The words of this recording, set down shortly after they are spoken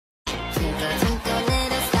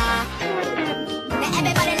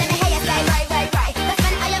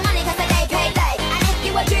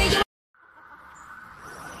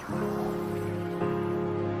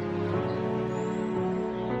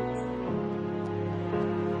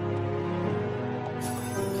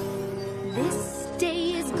This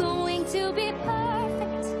day is going to be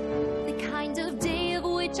perfect, the kind of day of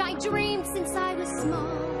which I dreamed since I was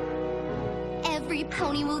small. Every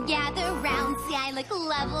pony will gather round, see I look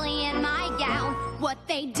lovely in my gown. What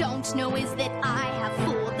they don't know is that I have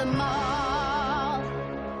fooled them all.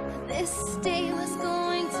 This day was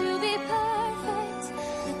going to be perfect,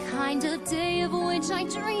 the kind of day of which I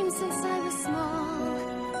dreamed since I was small.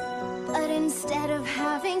 But instead of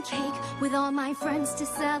having cake with all my friends to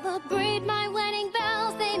celebrate my wedding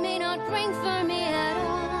bells, they may not ring for me at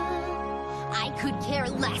all. I could care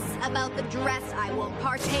less about the dress, I won't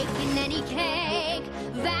partake in any cake.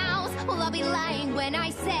 Vows, well, I'll be lying when I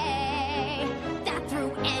say that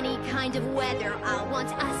through any kind of weather, I'll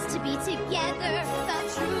want us to be together. The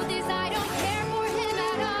truth is I don't care for him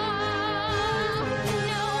at all.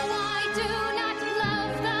 No, I do not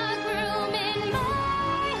love the groom. In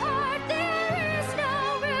my heart there is no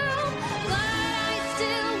room, but I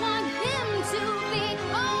still want him to be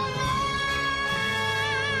all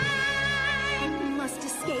mine. Must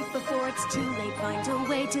escape before it's too late, find a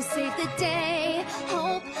way to save the day.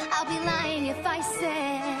 Hope I'll be lying if I say